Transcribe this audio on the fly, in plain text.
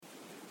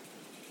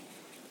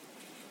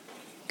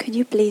Could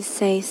you please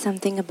say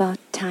something about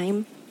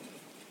time?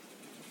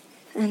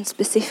 And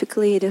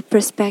specifically the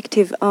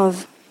perspective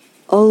of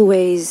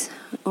always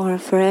or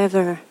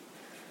forever.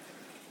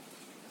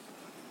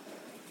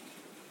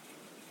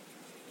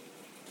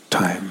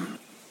 Time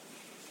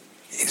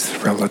is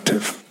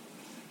relative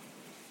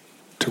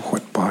to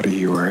what body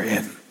you are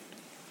in.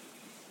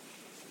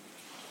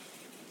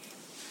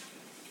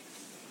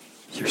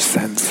 Your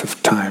sense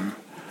of time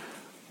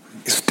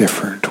is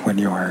different when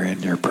you are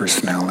in your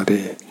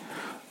personality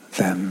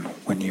than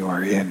when you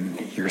are in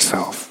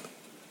yourself.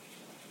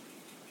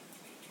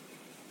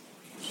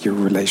 Your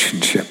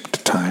relationship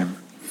to time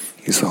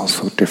is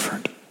also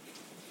different.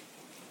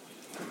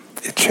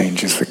 It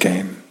changes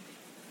again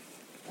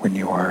when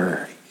you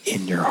are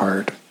in your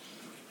heart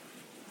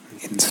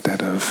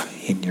instead of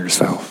in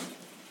yourself.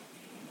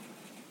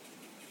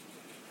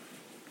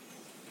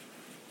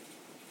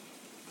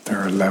 There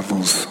are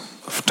levels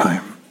of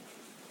time,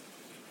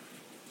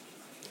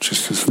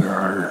 just as there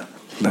are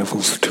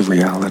levels to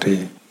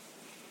reality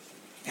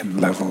and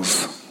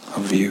levels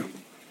of you.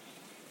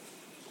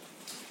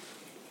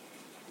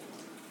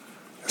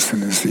 As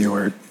soon as you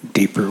are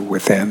deeper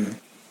within,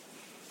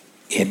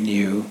 in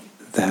you,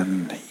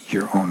 than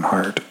your own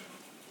heart,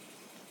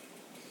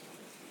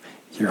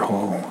 your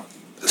whole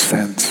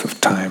sense of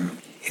time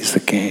is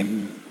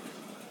again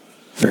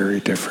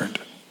very different.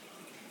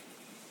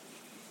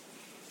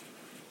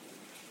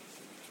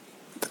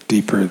 The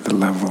deeper the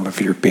level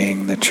of your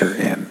being that you're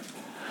in,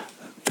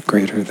 the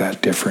greater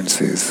that difference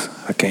is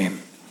again.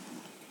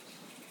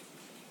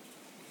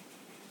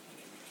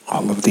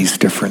 All of these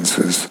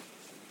differences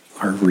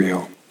are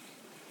real.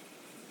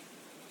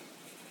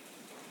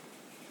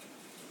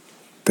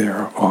 They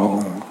are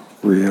all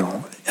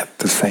real at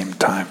the same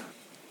time.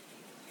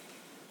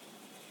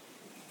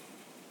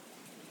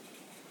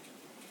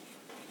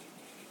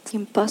 It's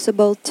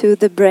impossible to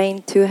the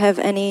brain to have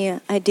any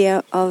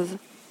idea of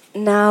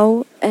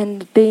now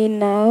and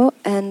being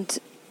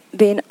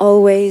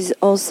always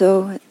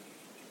also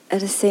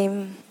at the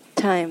same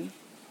time.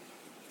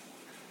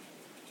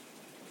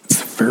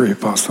 It's very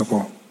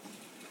possible.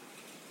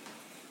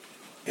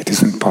 It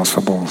isn't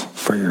possible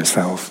for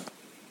yourself.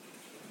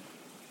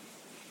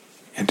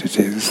 And it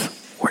is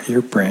what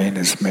your brain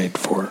is made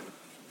for.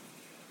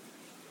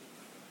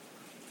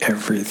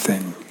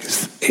 Everything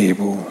is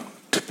able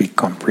to be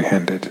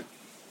comprehended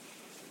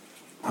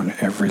on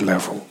every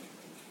level.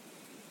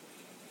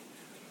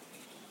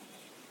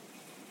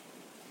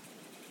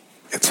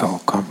 It's all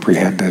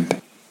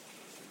comprehended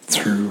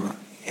through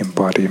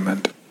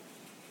embodiment.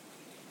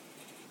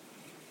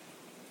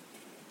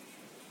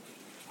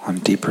 On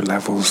deeper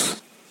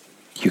levels,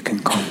 you can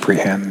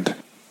comprehend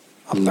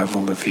a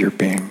level of your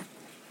being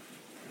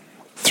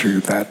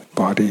through that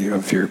body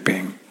of your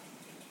being.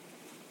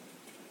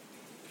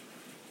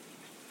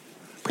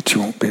 But you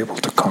won't be able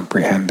to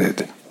comprehend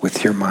it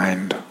with your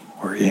mind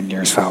or in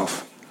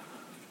yourself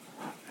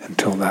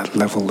until that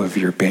level of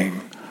your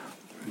being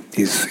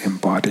is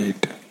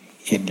embodied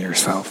in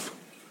yourself.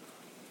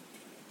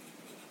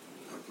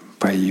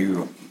 By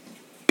you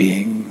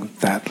being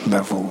that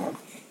level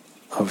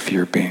of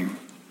your being,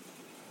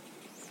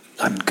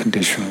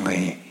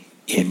 unconditionally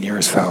in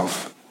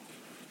yourself,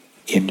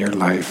 in your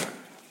life,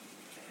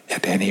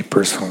 at any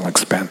personal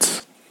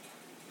expense.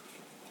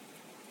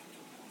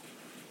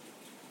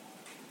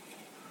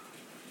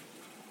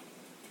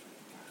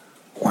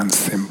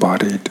 Once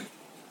embodied,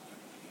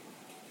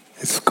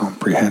 it's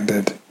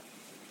comprehended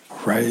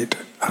right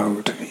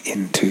out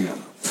into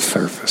the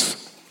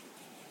surface,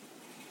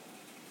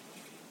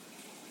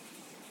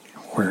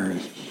 where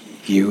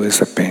you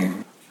as a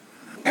being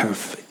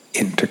have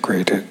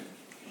integrated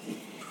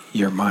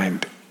your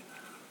mind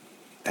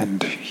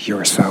and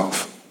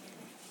yourself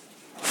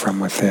from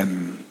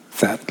within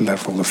that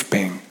level of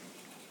being.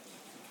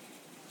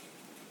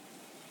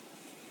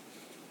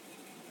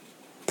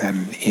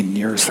 Then in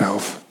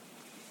yourself,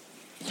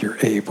 you're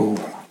able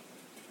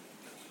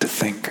to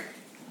think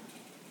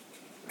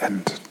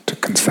and to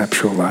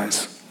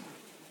conceptualize,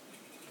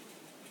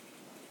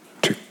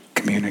 to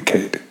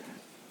communicate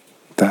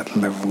that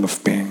level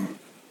of being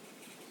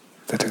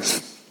that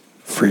has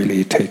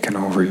freely taken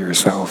over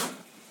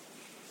yourself,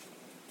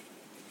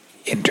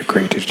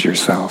 integrated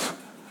yourself,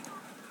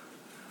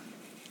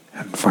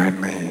 and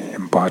finally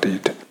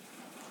embodied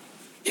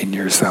in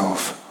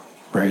yourself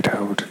right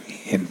out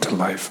into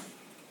life.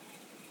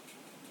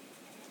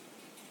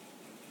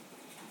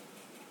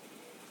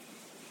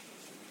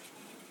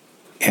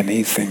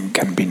 Anything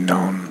can be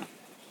known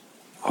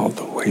all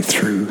the way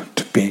through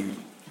to being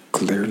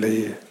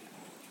clearly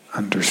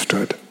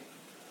understood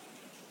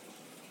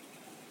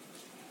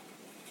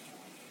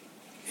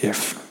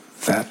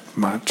if that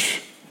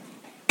much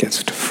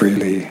gets to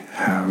freely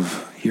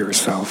have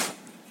yourself,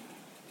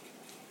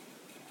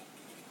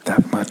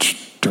 that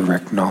much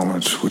direct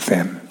knowledge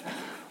within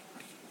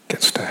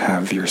gets to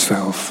have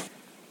yourself,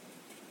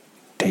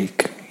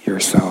 take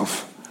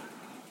yourself,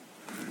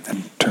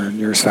 and turn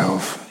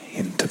yourself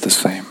into the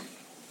same.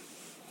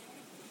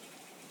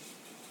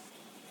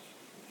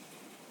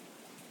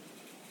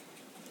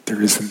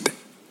 There isn't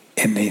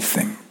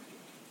anything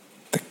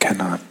that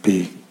cannot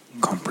be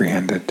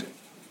comprehended,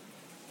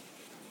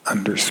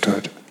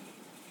 understood,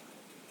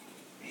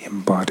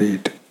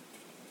 embodied,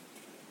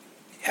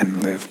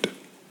 and lived.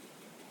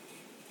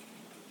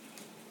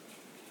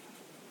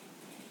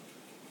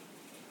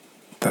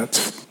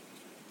 That's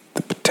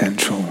the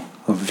potential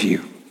of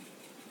you.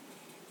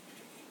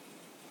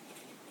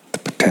 The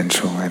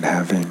potential in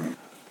having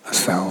a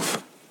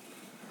self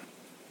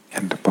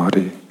and a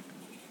body,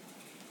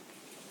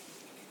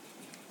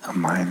 a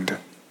mind.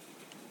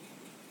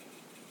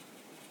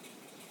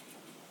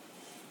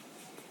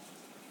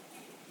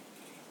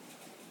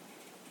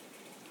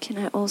 Can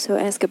I also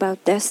ask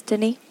about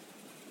destiny?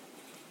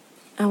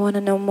 I want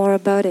to know more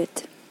about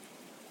it.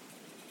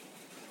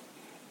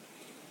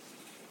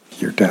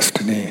 Your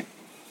destiny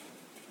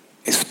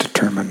is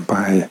determined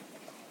by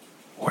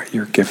what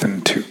you're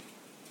given to,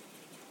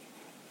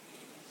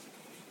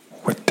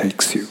 what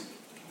takes you,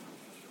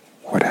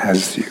 what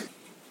has you.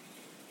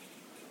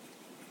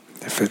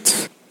 If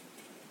it's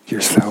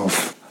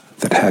yourself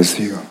that has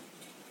you,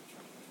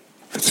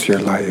 if it's your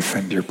life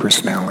and your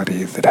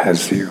personality that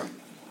has you,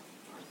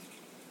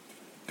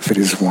 if it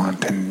is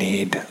want and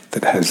need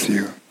that has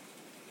you,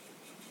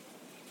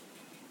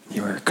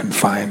 you are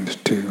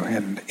confined to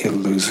an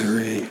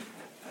illusory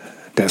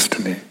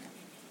destiny.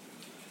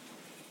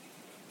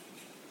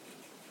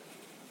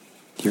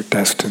 You're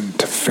destined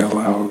to fill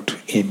out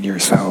in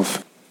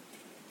yourself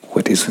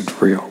what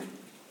isn't real.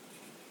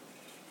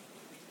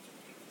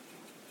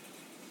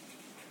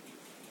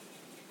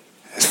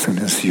 As soon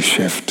as you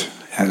shift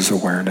as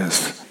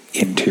awareness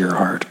into your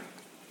heart,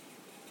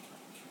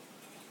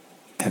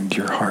 and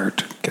your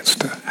heart gets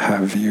to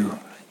have you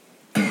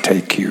and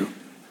take you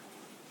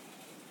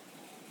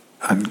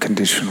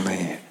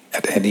unconditionally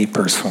at any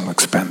personal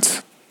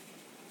expense,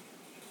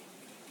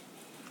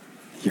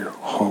 your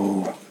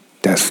whole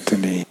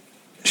destiny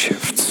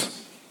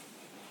shifts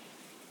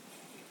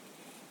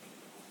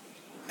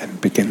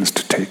and begins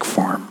to take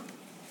form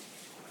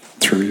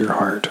through your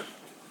heart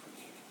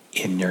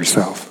in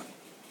yourself.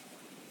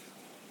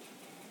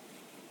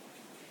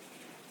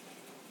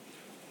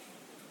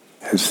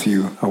 As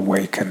you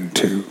awaken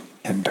to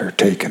and are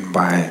taken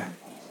by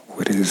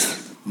what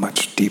is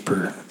much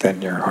deeper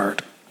than your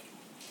heart,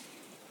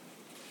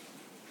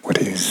 what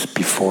is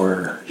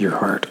before your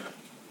heart,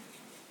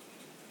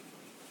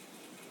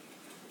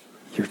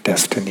 your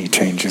destiny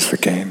changes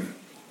again.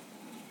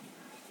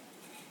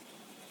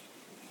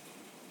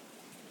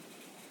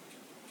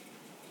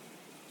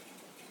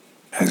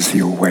 As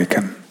you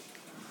awaken,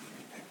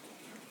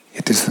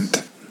 it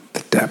isn't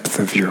the depth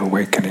of your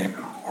awakening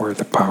or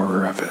the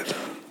power of it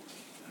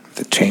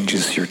that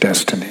changes your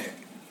destiny.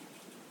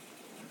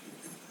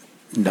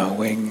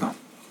 Knowing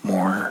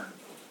more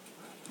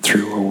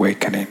through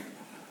awakening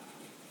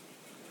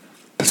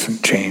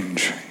doesn't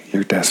change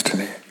your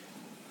destiny.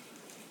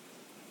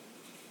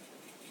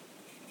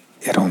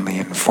 It only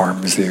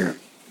informs you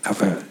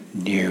of a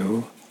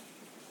new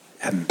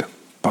and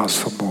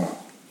possible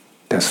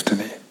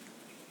destiny.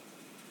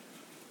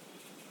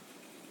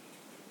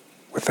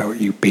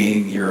 Without you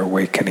being your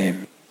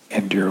awakening,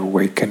 and your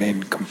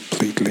awakening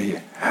completely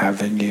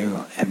having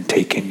you and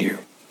taking you,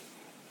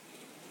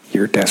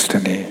 your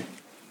destiny,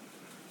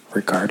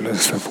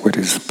 regardless of what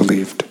is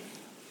believed,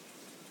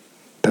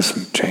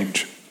 doesn't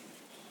change.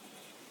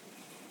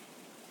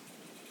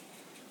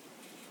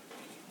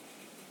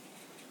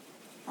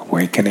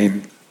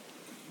 Awakening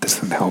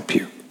doesn't help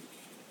you.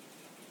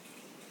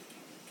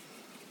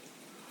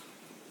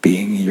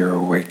 Being your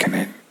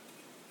awakening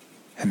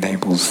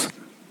enables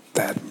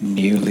that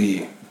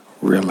newly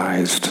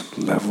realized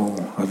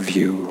level of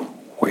you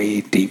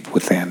way deep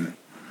within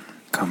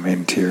come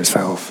into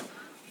yourself.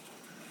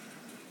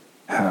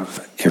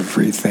 Have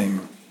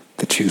everything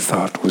that you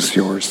thought was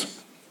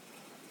yours.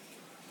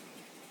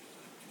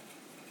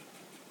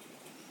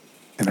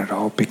 And it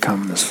all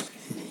becomes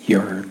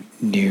your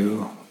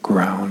new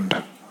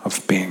ground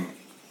of being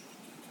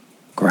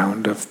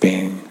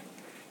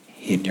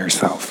in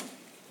yourself.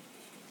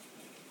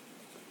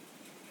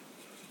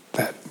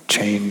 That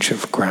change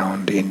of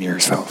ground in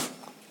yourself,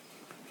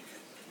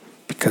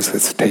 because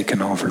it's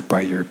taken over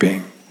by your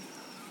being,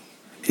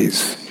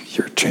 is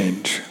your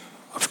change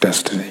of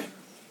destiny,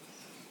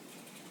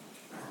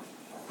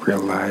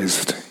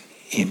 realized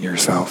in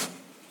yourself.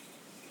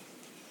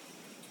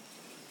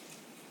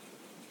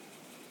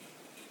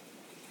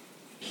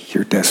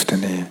 Your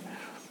destiny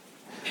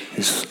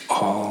is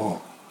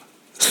all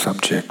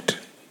subject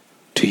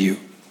to you.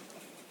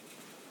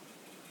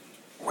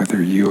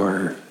 Whether you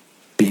are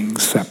being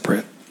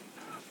separate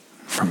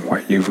from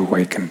what you've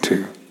awakened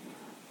to,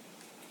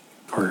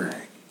 or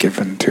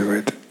given to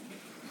it,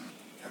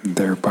 and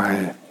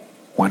thereby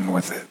one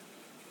with it.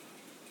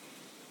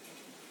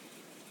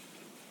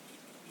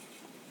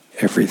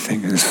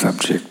 Everything is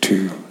subject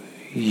to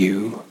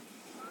you,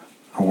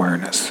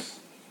 awareness,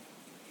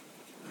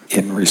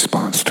 in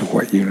response to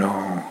what you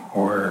know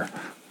or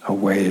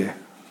away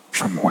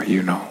from what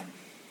you know,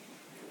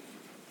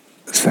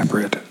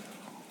 separate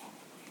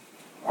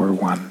or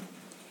one.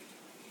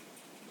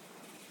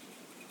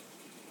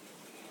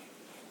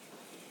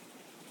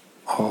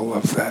 all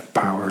of that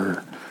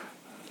power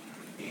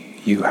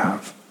you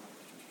have.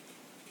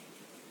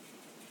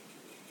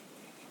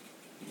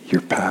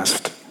 Your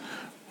past,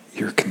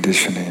 your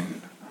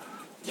conditioning,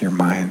 your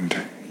mind,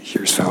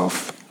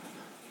 yourself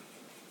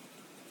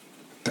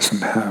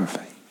doesn't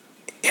have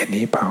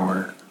any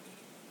power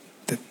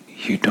that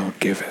you don't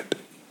give it.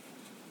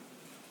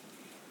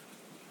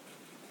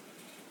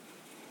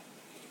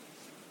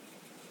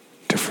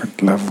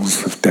 Different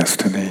levels of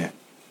destiny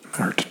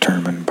are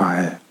determined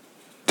by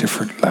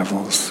different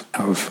levels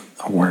of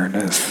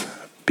awareness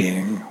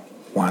being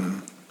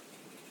one,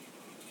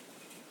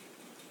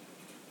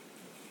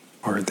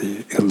 or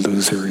the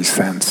illusory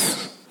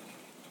sense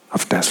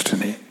of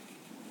destiny.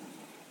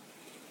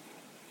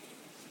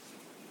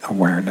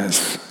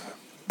 Awareness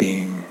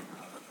being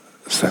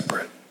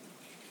separate.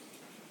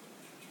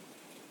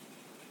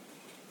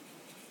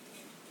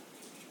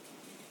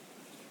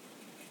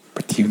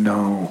 But you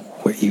know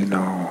what you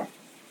know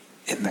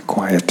in the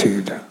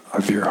quietude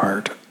of your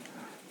heart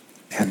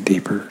and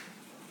deeper.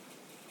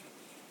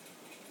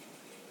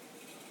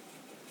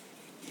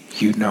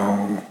 You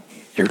know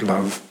your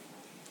love,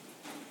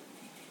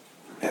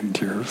 and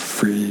you're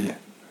free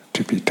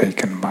to be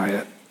taken by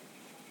it.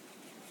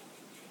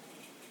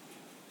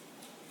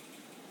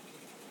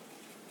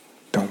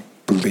 Don't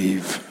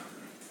believe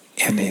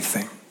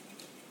anything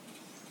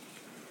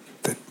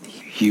that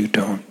you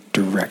don't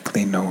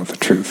directly know the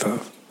truth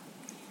of.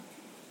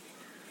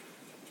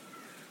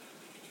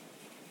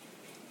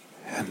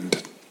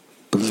 And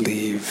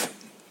believe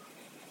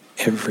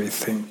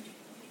everything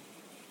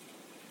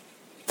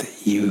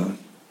that you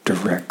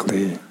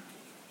directly,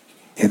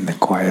 in the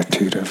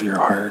quietude of your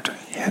heart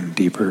and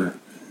deeper,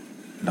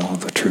 know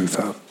the truth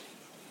of.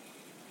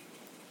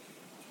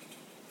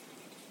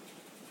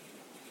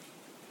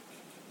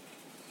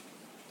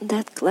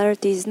 That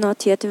clarity is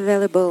not yet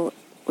available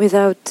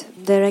without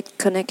direct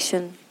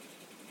connection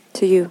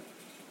to you.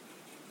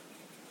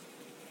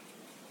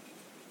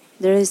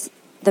 There is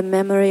the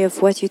memory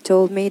of what you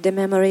told me, the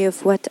memory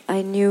of what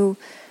I knew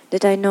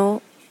that I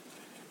know,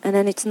 and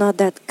then it's not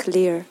that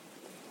clear.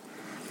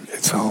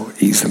 It's all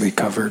easily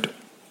covered.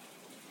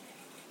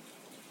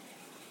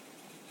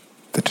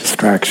 The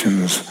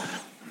distractions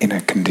in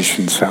a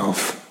conditioned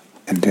self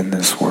and in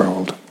this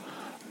world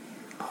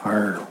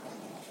are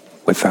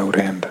without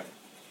end.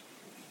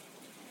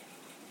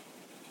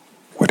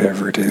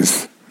 Whatever it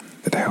is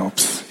that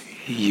helps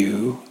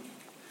you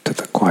to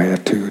the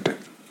quietude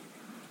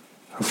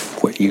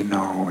of what you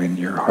know in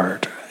your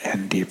heart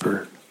and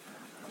deeper,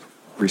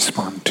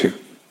 respond to.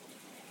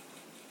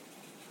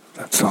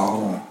 That's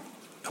all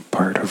a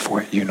part of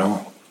what you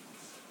know.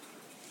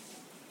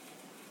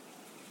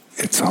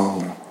 It's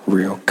all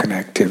real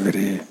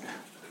connectivity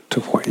to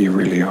what you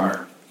really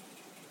are.